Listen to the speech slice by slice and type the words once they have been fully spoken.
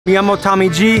Me llamo Tommy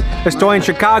G, estoy en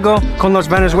Chicago con los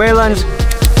Venezuelans.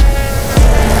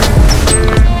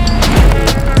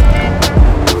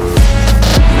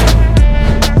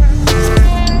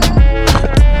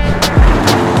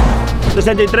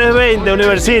 $63.20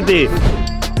 University.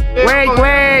 Wait!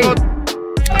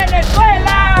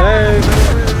 ¡Venezuela! Hey.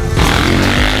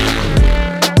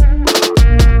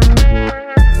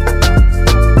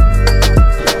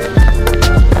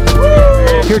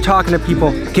 Here talking to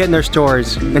people, getting their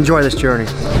stories. Enjoy this journey.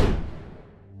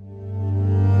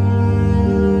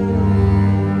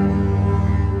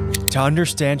 To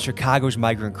understand Chicago's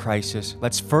migrant crisis,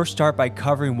 let's first start by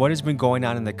covering what has been going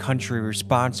on in the country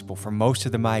responsible for most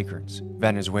of the migrants,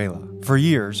 Venezuela. For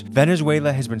years,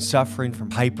 Venezuela has been suffering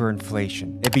from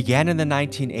hyperinflation. It began in the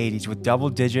 1980s with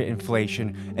double-digit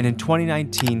inflation, and in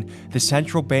 2019, the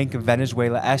Central Bank of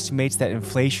Venezuela estimates that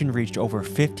inflation reached over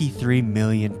 53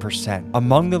 million%.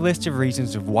 Among the list of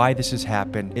reasons of why this has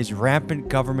happened is rampant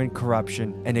government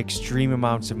corruption and extreme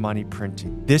amounts of money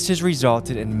printing. This has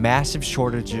resulted in massive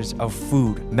shortages of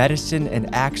food, medicine,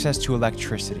 and access to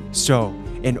electricity. So,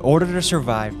 in order to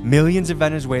survive, millions of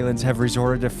Venezuelans have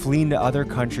resorted to fleeing to other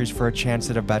countries for a chance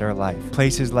at a better life.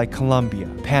 Places like Colombia,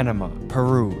 Panama,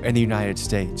 Peru, and the United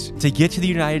States. To get to the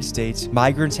United States,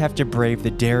 migrants have to brave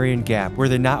the Darien Gap, where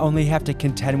they not only have to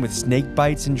contend with snake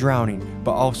bites and drowning,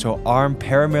 but also armed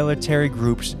paramilitary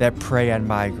groups that prey on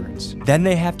migrants. Then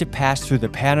they have to pass through the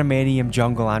Panamanian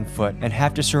jungle on foot and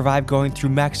have to survive going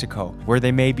through Mexico, where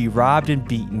they may be robbed and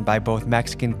beaten by both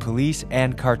Mexican police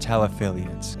and cartel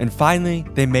affiliates. And finally,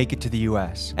 they make it to the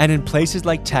US. And in places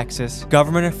like Texas,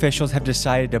 government officials have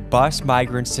decided to bus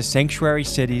migrants to sanctuary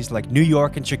cities like New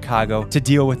York and Chicago to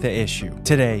deal with the issue.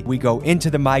 Today, we go into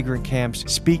the migrant camps,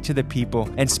 speak to the people,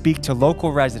 and speak to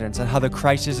local residents on how the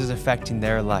crisis is affecting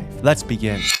their life. Let's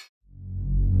begin.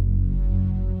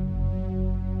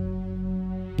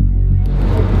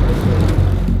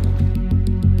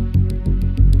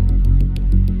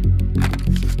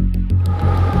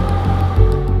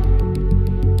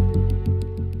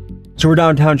 So we're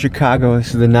downtown Chicago. This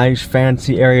is the nice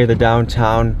fancy area of the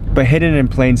downtown, but hidden in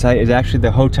plain sight is actually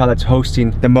the hotel that's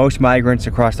hosting the most migrants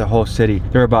across the whole city.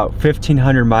 There are about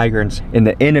 1,500 migrants in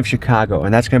the Inn of Chicago,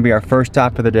 and that's going to be our first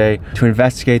stop of the day to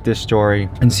investigate this story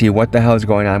and see what the hell is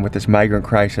going on with this migrant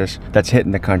crisis that's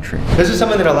hitting the country. This is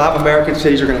something that a lot of American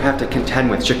cities are going to have to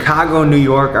contend with. Chicago and New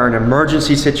York are in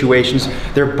emergency situations.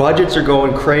 Their budgets are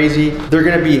going crazy. They're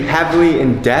going to be heavily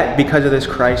in debt because of this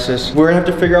crisis. We're going to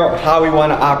have to figure out how we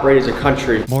want to operate as a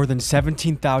country. More than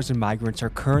 17,000 migrants are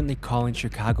currently calling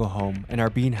Chicago home and are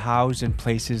being housed in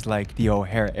places like the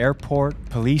O'Hare Airport,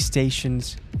 police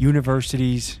stations,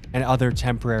 universities, and other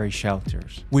temporary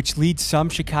shelters, which leads some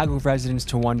Chicago residents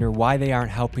to wonder why they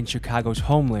aren't helping Chicago's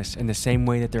homeless in the same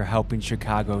way that they're helping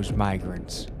Chicago's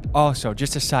migrants. Also,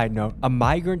 just a side note, a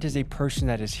migrant is a person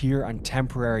that is here on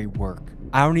temporary work.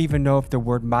 I don't even know if the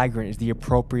word migrant is the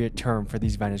appropriate term for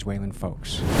these Venezuelan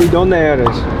folks. ¿Y dónde eres?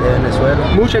 De Venezuela.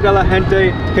 Mucha de la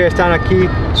gente que están aquí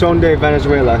son de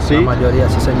Venezuela, ¿sí? La mayoría,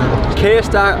 sí, señor. ¿Qué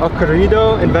está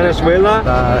ocurrido en Venezuela?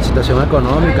 La situación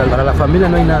económica, para la familia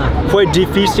no hay nada. ¿Fue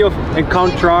difícil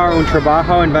encontrar un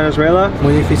trabajo en Venezuela?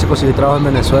 Muy difícil conseguir trabajo en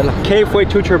Venezuela. ¿Qué fue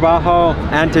tu trabajo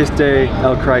antes de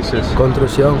la crisis?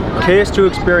 Construcción. ¿Qué es tu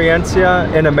experiencia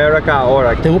en América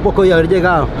ahora? Tengo un poco de haber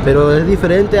llegado, pero es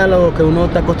diferente a lo que uno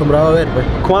está acostumbrado a ver, pues.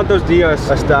 ¿Cuántos días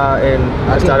está en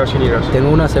Estados Unidos? Tengo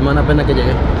una semana apenas que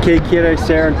llegué. ¿Qué quieres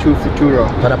ser en tu futuro?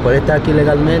 Para poder estar aquí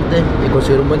legalmente y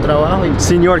conseguir un buen trabajo.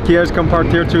 Señor, ¿quieres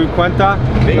compartir tu cuenta?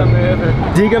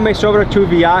 Dígame sobre tu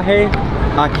viaje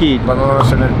aquí.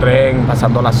 Vamos en el tren,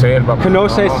 pasando la selva.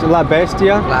 ¿Conoces la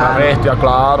bestia? La bestia,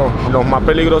 claro. Lo más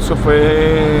peligroso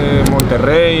fue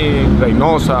Monterrey,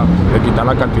 Reynosa. Te quitan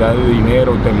la cantidad de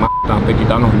dinero, te matan, te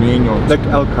quitan los niños. ¿El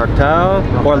cartel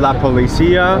o la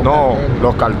policía? No,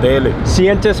 los carteles.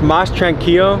 ¿Sientes más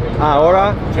tranquilo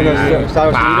ahora en los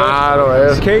Estados Unidos? Claro,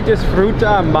 es. ¿Qué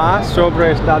disfruta más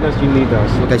sobre Estados Unidos?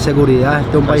 Porque hay seguridad,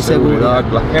 este es un país seguro.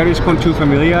 Claro. ¿Eres con tu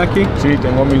familia aquí? Sí,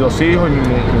 tengo mis 2 hijos y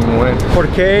mi mujer. ¿Por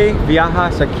qué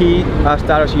viajas aquí a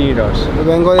Estados Unidos?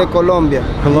 Vengo de Colombia.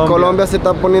 Colombia se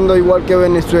está poniendo igual que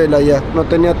Venezuela ya. No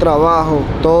tenía trabajo,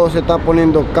 todo se está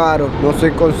poniendo caro, no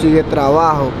se consigue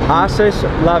trabajo. ¿Haces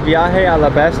la viaje a la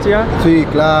bestia? Sí,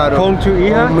 claro. ¿Con tu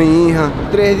hija? Con mi hija.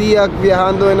 3 días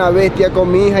viajando en la bestia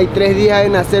con mi hija y 3 días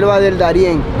en la selva del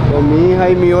Darién. Con mi hija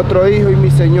y mi otro hijo y mi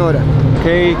señora.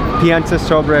 ¿Qué piensas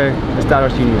sobre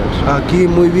Estados Unidos? Aquí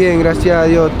muy bien, gracias a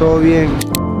Dios, todo bien.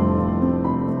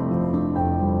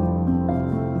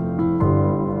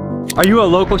 Are you a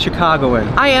local Chicagoan?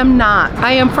 I am not.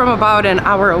 I am from about an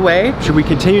hour away. Should we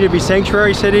continue to be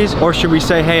sanctuary cities, or should we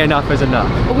say, hey, enough is enough?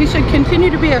 We should continue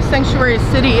to be a sanctuary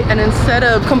city, and instead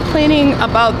of complaining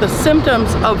about the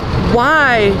symptoms of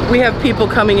why we have people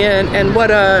coming in and what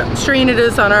a strain it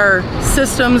is on our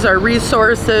systems, our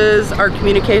resources, our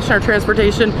communication, our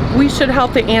transportation, we should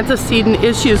help the antecedent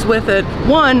issues with it.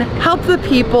 One, help the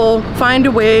people find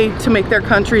a way to make their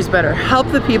countries better. Help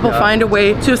the people find a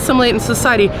way to assimilate in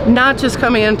society, not just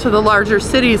coming into the larger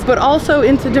cities, but also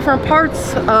into different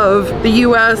parts of the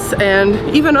US and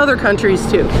even other countries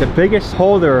too. The biggest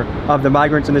holder of the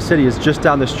migrants in the city is just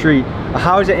down the street.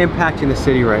 How is it impacting the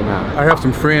city right now? I have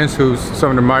some friends who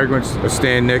some of the migrants are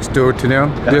staying next door to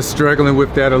them. They're struggling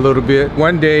with that a little bit.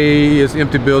 One day it's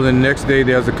empty building, the next day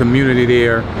there's a community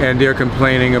there, and they're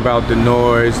complaining about the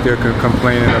noise, they're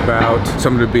complaining about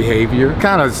some of the behavior.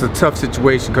 Kind of it's a tough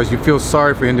situation because you feel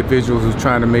sorry for individuals who's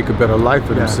trying to make a better life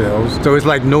for themselves. So it's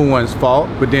like no one's fault,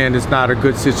 but then it's not a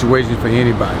good situation for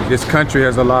anybody. This country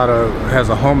has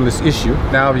a homeless issue.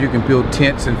 Now you can build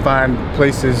tents and find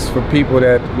places for people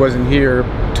that wasn't here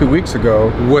 2 weeks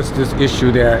ago. What's this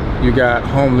issue that you got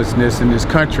homelessness in this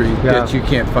country that you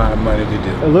can't find money to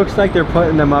do? It looks like they're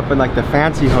putting them up in like the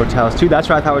fancy hotels too. That's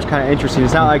what I thought was kind of interesting.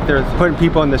 It's not like they're putting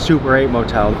people in the Super 8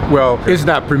 motel. Well, it's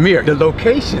not premier. The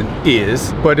location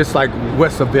is, but it's like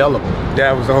what's available.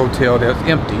 That was a hotel that's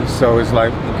empty, so it's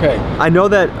like, okay. I know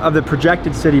that of the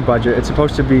projected city budget, it's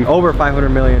supposed to be over 500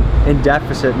 million in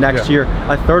deficit next year.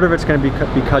 A third of it's going to be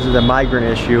because of the migrant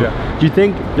issue. Do you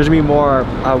think there's going to be more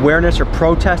awareness or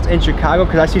protest in Chicago?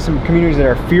 Because I see some communities that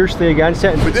are fiercely against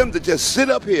it. For them to just sit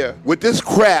up here with this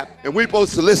crap and we're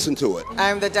supposed to listen to it.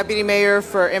 I'm the deputy mayor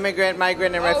for Immigrant,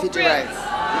 Migrant, and Refugee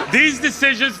Rights. These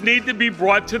decisions need to be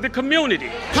brought to the community.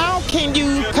 How can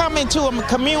you come into a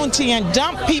community and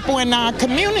dump people in our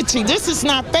community? This is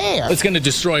not fair. It's going to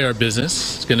destroy our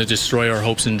business. It's going to destroy our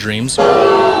hopes and dreams.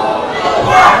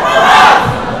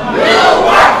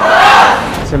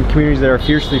 Some communities that are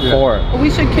fiercely for it. We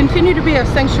should continue to be a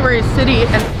sanctuary city.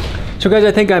 So guys,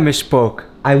 I think I misspoke.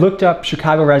 I looked up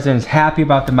Chicago residents happy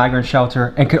about the migrant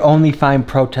shelter and could only find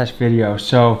protest videos.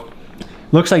 So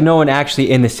looks like no one actually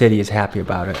in the city is happy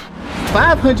about it.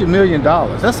 $500 million,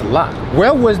 that's a lot.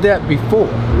 Where was that before?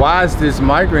 Why is this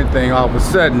migrant thing all of a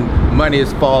sudden money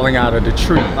is falling out of the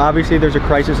tree? Obviously there's a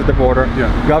crisis at the border.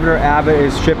 Governor Abbott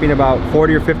is shipping about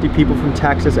 40 or 50 people from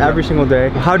Texas every single day.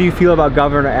 How do you feel about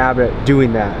Governor Abbott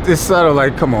doing that? It's sort of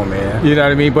like, come on man, you know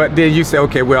what I mean? But then you say,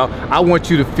 okay, well, I want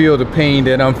you to feel the pain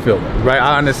that I'm feeling, right?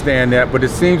 I understand that, but it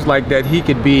seems like that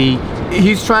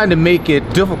he's trying to make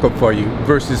it difficult for you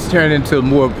versus turn into a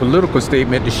more political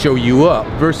statement to show you up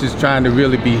versus trying to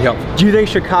really be helpful. Do you think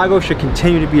Chicago should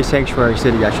continue to be a sanctuary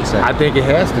city, I should say? I think it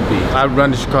has to be. I run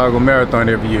the Chicago Marathon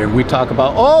every year and we talk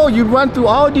about, oh, you run through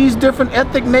all these different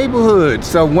ethnic neighborhoods.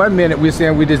 So one minute we're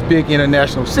saying we're this big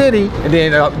international city, and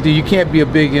then you can't be a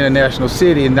big international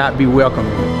city and not be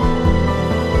welcoming.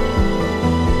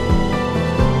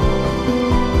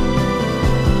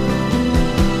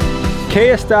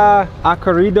 ¿Qué está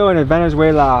ocurriendo en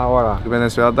Venezuela ahora?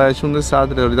 Venezuela está hecho un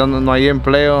desastre, ahorita no hay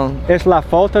empleo. ¿Es la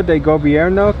falta de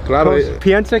gobierno? Claro.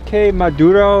 ¿Piensa que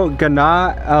Maduro ganó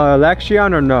la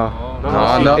elección o no?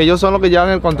 No. Ellos son los que llevan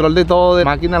el control de todo, de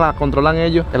máquinas las controlan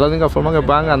ellos. Es la única forma que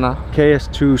puedan ganar. ¿Qué es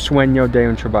tu sueño de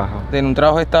un trabajo? Tener un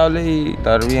trabajo estable y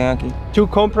estar bien aquí. ¿Tú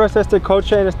compras este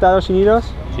coche en Estados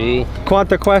Unidos? Sí.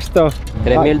 ¿Cuánto cuesta?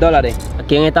 $3,000.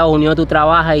 Aquí en Estados Unidos tú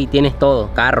trabajas y tienes todo.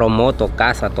 Carro, moto,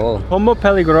 casa, todo. ¿Cómo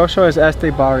peligroso es este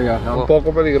barrio? Un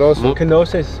poco peligroso.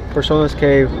 ¿Conoces personas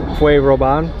que fue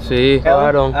robaron? Sí,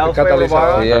 robaron. ¿El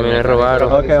catalizador? Sí, también me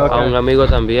robaron. Okay. A un amigo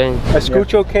también.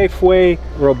 Escucho que fue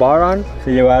robaron.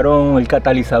 Se llevaron el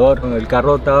catalizador. El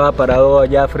carro estaba parado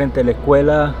allá frente a la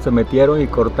escuela. Se metieron y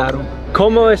cortaron.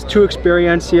 ¿Cómo es tu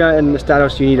experiencia en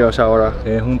Estados Unidos ahora?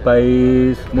 Es un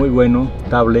país muy bueno,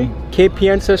 estable. ¿Qué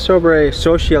piensas sobre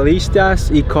socialistas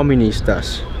y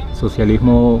comunistas?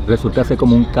 Socialismo resulta ser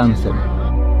como un cáncer.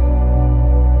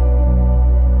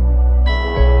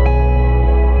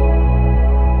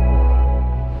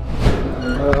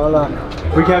 Hola.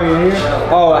 We can't be in here?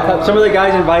 Oh, I thought some of the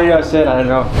guys invited us in, I don't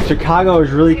know. Chicago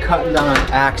is really cutting down on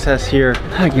access here.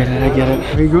 I get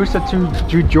it. Me gusta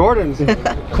tu Jordans.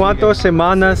 ¿Cuántas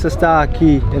semanas está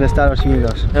aquí en Estados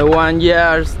Unidos? 1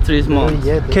 year, 3 months.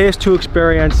 ¿Qué es tu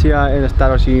experiencia en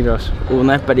Estados Unidos?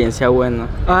 Una experiencia buena.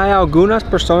 Hay algunas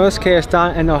personas que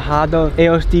están enojados.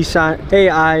 Ellos dicen, hey,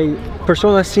 hay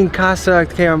personas sin casa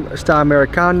que están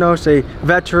americanos,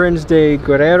 veterans de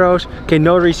guerreros que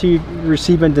no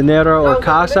reciben dinero o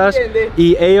casas,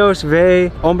 y ellos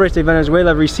ven hombres de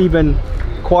Venezuela reciben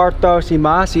cuartos y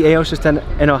más y ellos están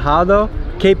enojados.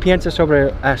 ¿Qué piensas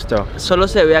sobre esto? Solo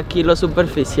se ve aquí lo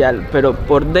superficial, pero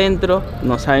por dentro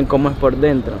no saben cómo es por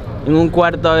dentro. En un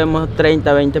cuarto vemos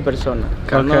 30, 20 personas,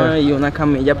 ¿no? Y una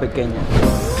camilla pequeña.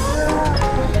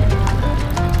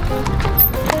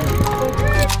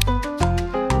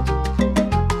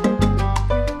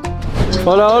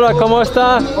 Hola, hola, ¿cómo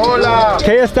estás? Hola.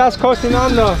 ¿Qué estás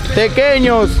cocinando?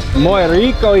 Pequeños. Muy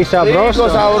rico y sabroso.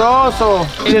 Rico, sabroso.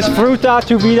 ¿Disfruta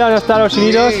tu vida en Estados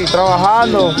Unidos? Sí,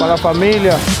 trabajando para la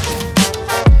familia.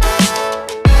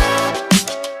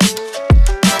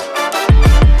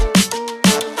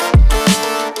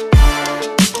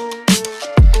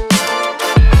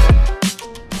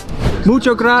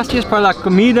 Muchas gracias por la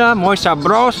comida, muy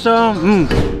sabroso.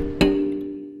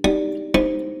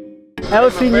 El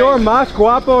señor más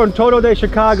guapo en todo de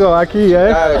Chicago aquí,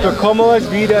 ¿eh? ¿Cómo es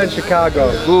vida en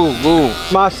Chicago?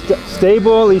 ¿Más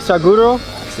stable y seguro?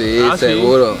 Sí,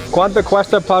 seguro. ¿Cuánto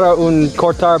cuesta para un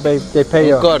cortar de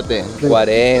pelo? Un corte,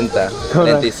 40,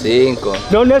 35.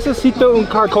 No necesito un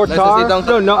cortar.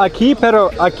 No, aquí, pero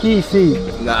aquí sí.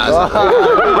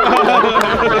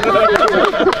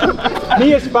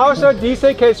 Mi esposa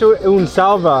dice que es un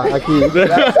salva aquí.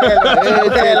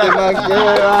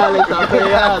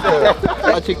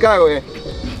 A Chicago,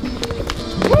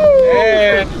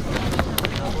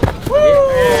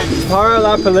 Para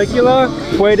la película,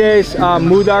 puedes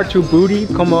mudar tu booty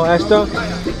como esto.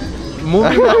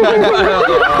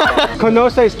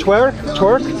 ¿Conoces twerk?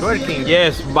 Twerking,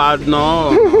 yes, but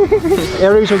no.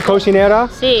 ¿Eres un cocinera?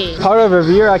 Sí. Para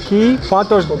vivir aquí,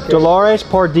 ¿cuántos dólares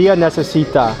por día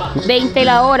necesita? 20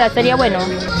 la hora, sería bueno.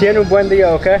 Tiene un buen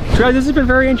día, okay? Guys, this has been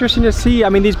very interesting to see. I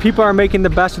mean, these people are making the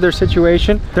best of their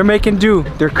situation. They're making do.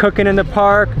 They're cooking in the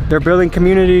park, they're building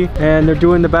community, and they're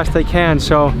doing the best they can.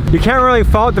 So you can't really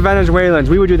fault the Venezuelans.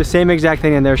 We would do the same exact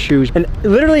thing in their shoes. And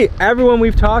literally everyone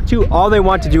we've talked to, all they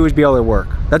want to do is be able to work.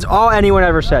 That's all anyone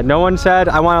ever said. No one said,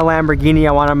 I want a Lamborghini,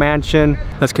 I want a mansion.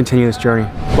 Let's continue this journey.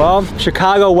 Well,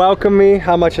 Chicago welcomed me.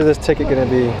 How much is this ticket gonna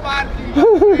be?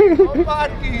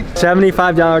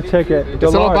 $75 ticket.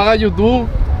 Eso lo paga YouTube.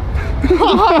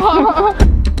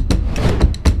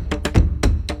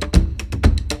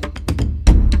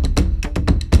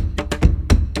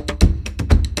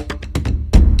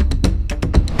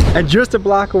 And just a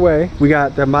block away, we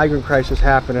got the migrant crisis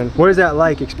happening. What is that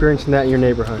like, experiencing that in your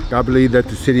neighborhood? I believe that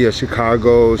the city of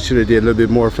Chicago should have did a little bit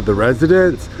more for the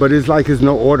residents, but it's like there's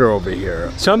no order over here.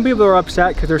 Some people are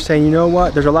upset because they're saying, you know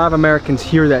what, there's a lot of Americans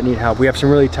here that need help. We have some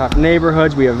really tough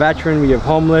neighborhoods, we have veterans, we have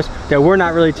homeless that we're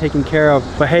not really taking care of.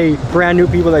 But hey, brand new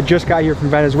people that just got here from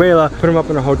Venezuela, put them up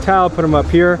in a hotel, put them up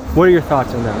here. What are your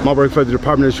thoughts on that? I work for the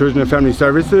Department of Children and Family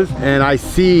Services, and I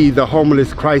see the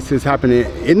homeless crisis happening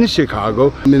in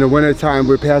Chicago. In the wintertime,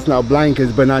 we're passing out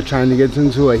blankets, but not trying to get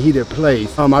into a heated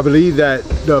place. I believe that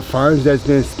the funds that's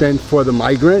been spent for the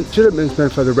migrants should have been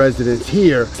spent for the residents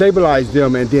here, stabilize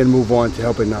them, and then move on to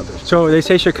helping others. So they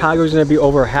say Chicago is going to be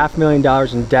over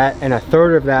 $500,000 in debt, and a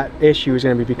third of that issue is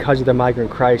going to be because of the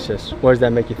migrant crisis. What does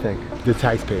that make you think? The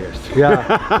taxpayers.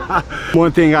 Yeah.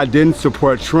 One thing, I didn't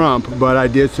support Trump, but I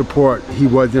did support he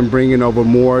wasn't bringing over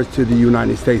Moors to the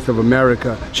United States of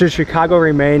America. Should Chicago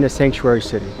remain a sanctuary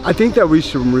city? I think that we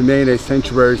should remain a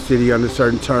sanctuary city under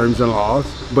certain terms and laws,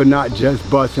 but not just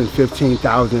busing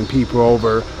 15,000 people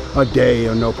over a day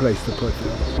or no place to put them.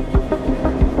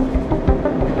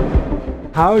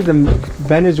 How has the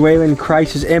Venezuelan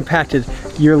crisis impacted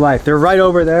your life? They're right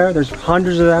over there. There's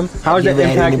hundreds of them. How has that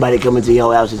impacted? Anybody come into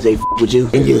your house and say "F with you"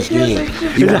 in your skin?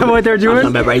 Is that what they're doing?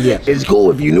 I'm right here. It's cool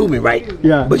if you knew me, right?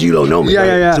 Yeah. But you don't know me. Yeah, right?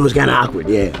 yeah, yeah. So it's kind of awkward,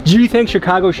 yeah. Do you think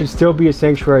Chicago should still be a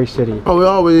sanctuary city? Oh, it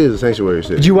always is a sanctuary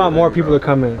city. Do you want more people to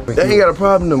come in? They ain't got a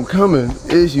problem them coming.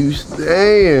 It's you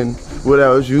staying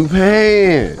without you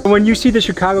paying. When you see the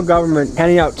Chicago government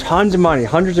handing out tons of money,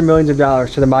 hundreds of millions of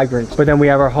dollars to the migrants, but then we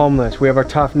have our homeless, we have our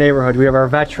tough neighborhoods, we have our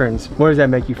veterans, what does that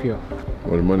make you feel?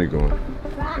 Where the money going?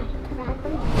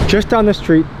 Just down the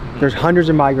street, there's hundreds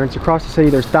of migrants. Across the city,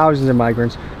 there's thousands of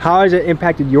migrants. How has it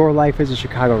impacted your life as a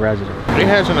Chicago resident? It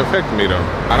hasn't affected me though.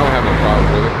 I don't have no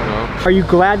problem with it, you know. Are you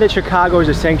glad that Chicago is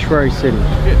a sanctuary city?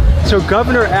 Yeah. So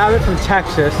Governor Abbott from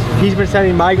Texas, he's been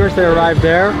sending migrants that arrive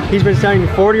there. He's been sending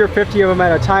 40 or 50 of them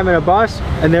at a time in a bus,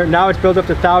 and now it's built up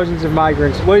to thousands of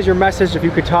migrants. What is your message if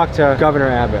you could talk to Governor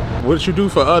Abbott? What you do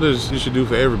for others, you should do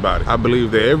for everybody. I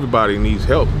believe that everybody needs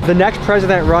help. The next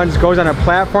president runs goes on a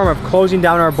platform of closing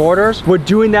down our borders. Would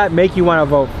doing that make you want to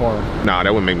vote for him? Nah,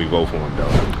 that wouldn't make me vote for him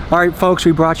though. All right, folks,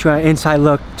 we brought you an inside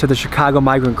look to the Chicago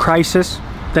migrant crisis.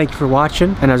 Thank you for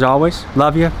watching, and as always,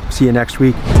 love you. See you next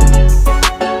week.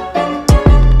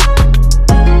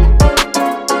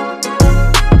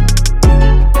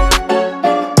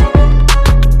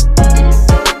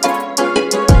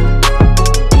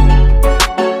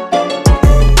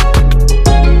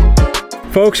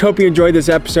 Folks, hope you enjoyed this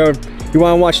episode. You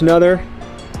want to watch another?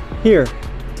 Here.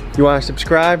 You want to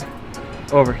subscribe?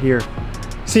 Over here.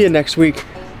 See you next week.